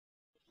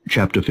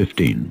Chapter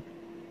 15.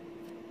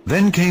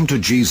 Then came to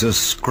Jesus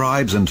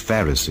scribes and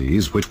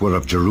Pharisees, which were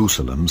of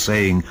Jerusalem,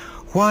 saying,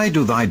 Why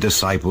do thy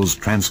disciples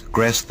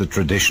transgress the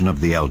tradition of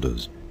the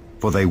elders?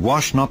 For they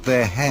wash not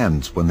their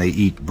hands when they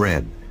eat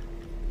bread.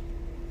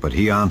 But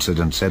he answered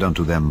and said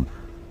unto them,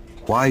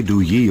 Why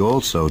do ye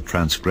also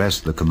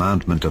transgress the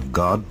commandment of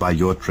God by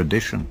your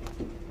tradition?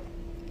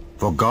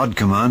 For God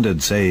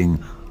commanded,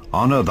 saying,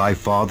 Honor thy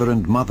father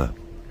and mother,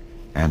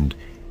 and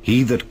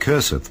he that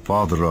curseth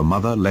father or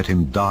mother, let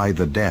him die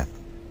the death.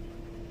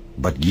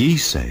 But ye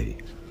say,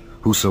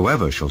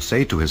 Whosoever shall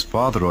say to his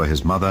father or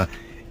his mother,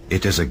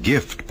 It is a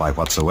gift by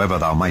whatsoever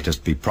thou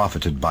mightest be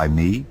profited by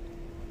me,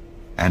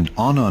 and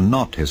honor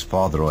not his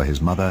father or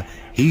his mother,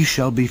 he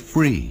shall be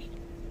free.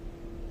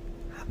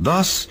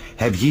 Thus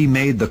have ye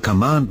made the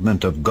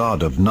commandment of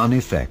God of none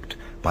effect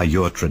by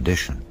your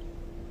tradition.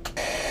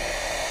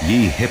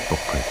 Ye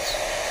hypocrites,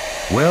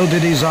 well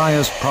did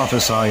Isaiah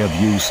prophesy of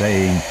you,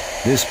 saying,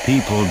 This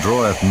people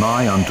draweth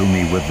nigh unto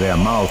me with their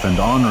mouth, and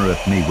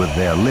honoureth me with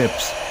their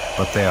lips,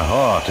 but their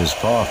heart is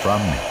far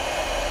from me.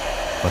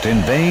 But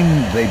in vain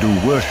they do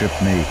worship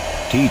me,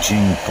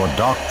 teaching for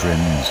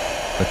doctrines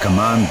the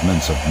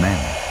commandments of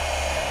men.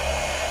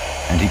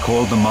 And he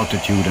called the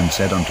multitude, and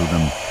said unto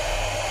them,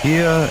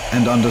 Hear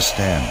and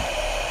understand.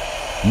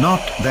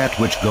 Not that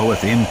which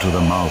goeth into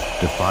the mouth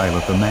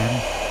defileth a man,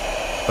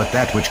 but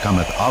that which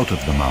cometh out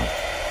of the mouth,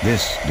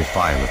 this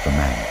defileth a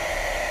man.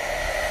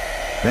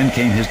 Then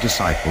came his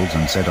disciples,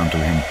 and said unto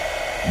him,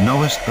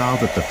 Knowest thou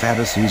that the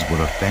Pharisees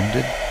were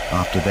offended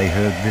after they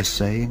heard this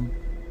saying?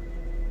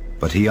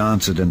 But he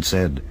answered and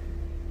said,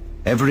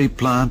 Every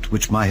plant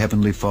which my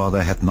heavenly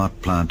Father hath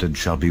not planted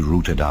shall be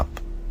rooted up.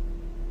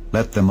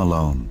 Let them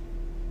alone.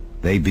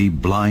 They be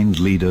blind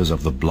leaders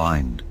of the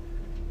blind,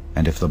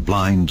 and if the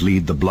blind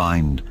lead the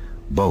blind,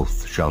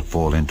 both shall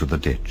fall into the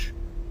ditch.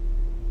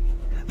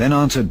 Then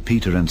answered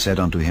Peter and said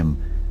unto him,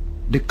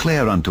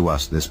 Declare unto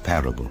us this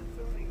parable.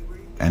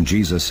 And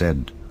Jesus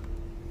said,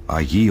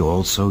 Are ye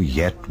also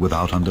yet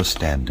without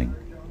understanding?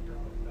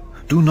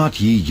 Do not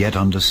ye yet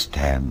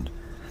understand,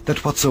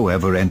 that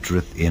whatsoever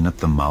entereth in at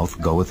the mouth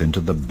goeth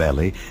into the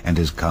belly, and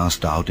is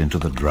cast out into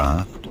the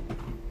draught?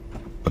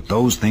 But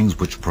those things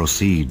which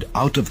proceed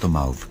out of the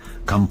mouth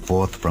come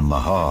forth from the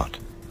heart,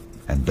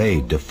 and they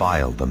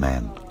defile the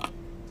man.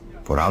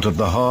 For out of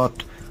the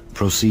heart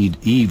proceed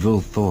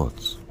evil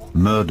thoughts,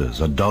 murders,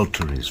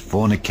 adulteries,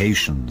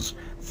 fornications,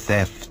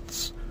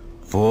 thefts,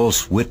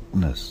 false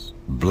witness,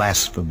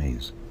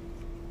 blasphemies.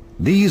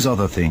 These are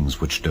the things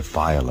which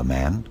defile a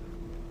man.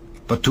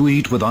 But to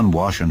eat with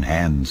unwashen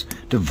hands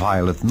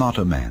defileth not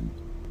a man.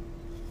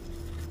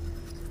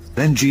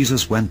 Then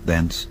Jesus went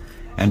thence,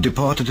 and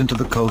departed into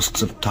the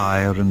coasts of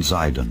Tyre and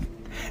Zidon.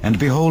 And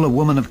behold, a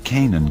woman of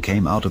Canaan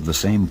came out of the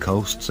same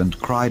coasts, and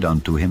cried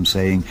unto him,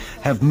 saying,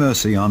 Have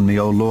mercy on me,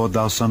 O Lord,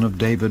 thou Son of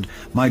David.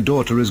 My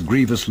daughter is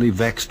grievously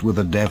vexed with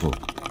a devil.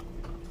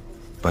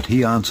 But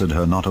he answered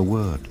her not a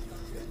word.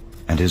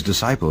 And his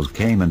disciples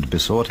came and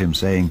besought him,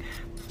 saying,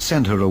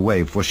 Send her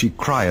away, for she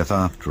crieth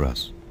after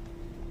us.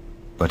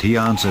 But he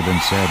answered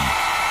and said,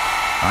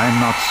 I am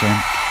not sent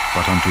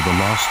but unto the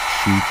lost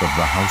sheep of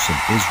the house of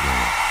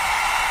Israel.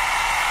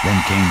 Then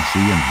came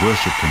she and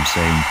worshipped him,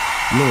 saying,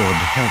 Lord,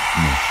 help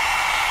me.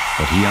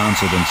 But he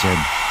answered and said,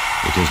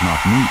 It is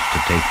not meet to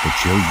take the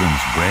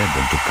children's bread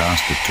and to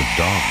cast it to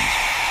dogs.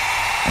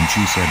 And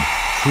she said,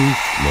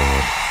 Truth,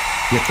 Lord,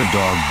 yet the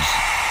dogs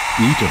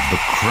eat of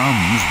the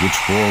crumbs which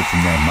fall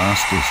from their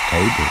master's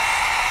table.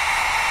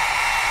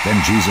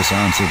 Then Jesus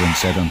answered and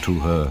said unto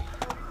her,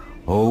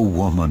 O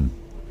woman,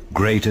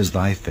 great is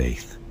thy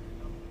faith.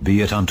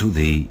 Be it unto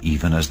thee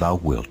even as thou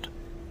wilt.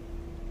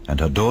 And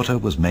her daughter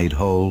was made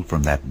whole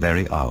from that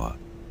very hour.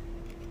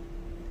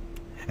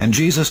 And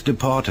Jesus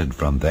departed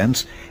from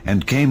thence,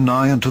 and came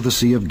nigh unto the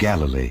sea of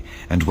Galilee,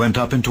 and went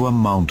up into a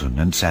mountain,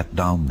 and sat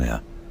down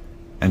there.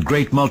 And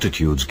great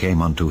multitudes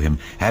came unto him,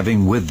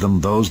 having with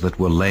them those that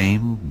were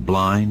lame,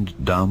 blind,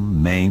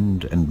 dumb,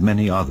 maimed, and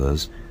many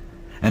others,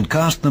 and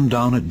cast them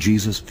down at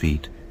Jesus'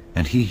 feet,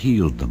 and he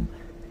healed them,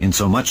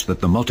 insomuch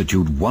that the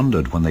multitude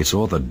wondered when they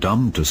saw the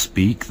dumb to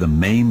speak, the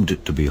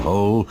maimed to be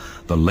whole,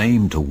 the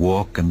lame to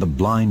walk, and the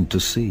blind to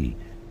see.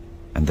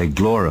 And they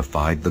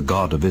glorified the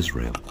God of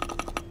Israel.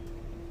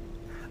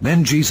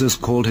 Then Jesus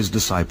called his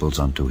disciples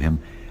unto him,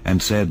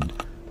 and said,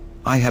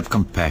 I have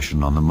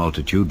compassion on the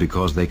multitude,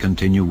 because they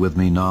continue with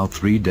me now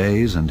 3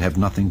 days, and have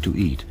nothing to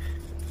eat.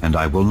 And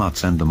I will not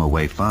send them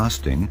away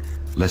fasting,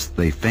 lest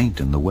they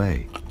faint in the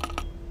way.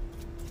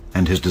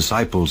 And his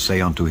disciples say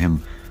unto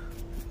him,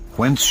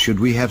 Whence should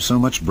we have so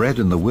much bread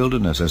in the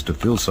wilderness, as to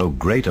fill so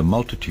great a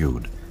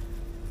multitude?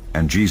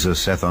 And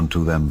Jesus saith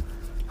unto them,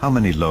 How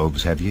many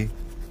loaves have ye?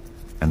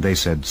 And they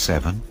said,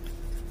 7,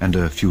 and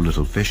a few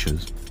little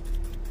fishes.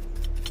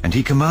 And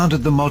he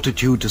commanded the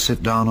multitude to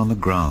sit down on the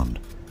ground.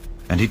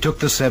 And he took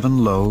the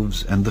 7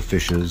 loaves and the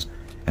fishes,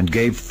 and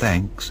gave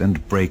thanks,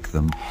 and brake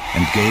them,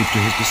 and gave to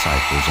his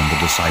disciples, and the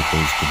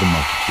disciples to the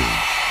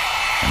multitude.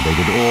 And they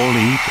did all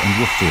eat, and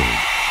were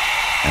filled.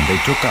 And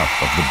they took up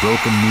of the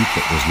broken meat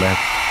that was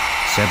left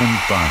 7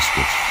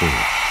 baskets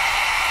full.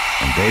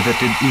 And they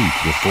that did eat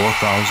with 4,000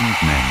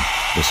 men,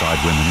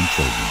 beside women and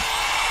children.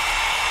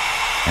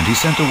 And he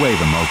sent away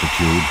the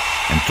multitude,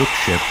 and took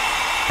ship,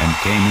 and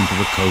came into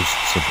the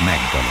coasts of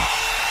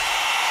Magdala.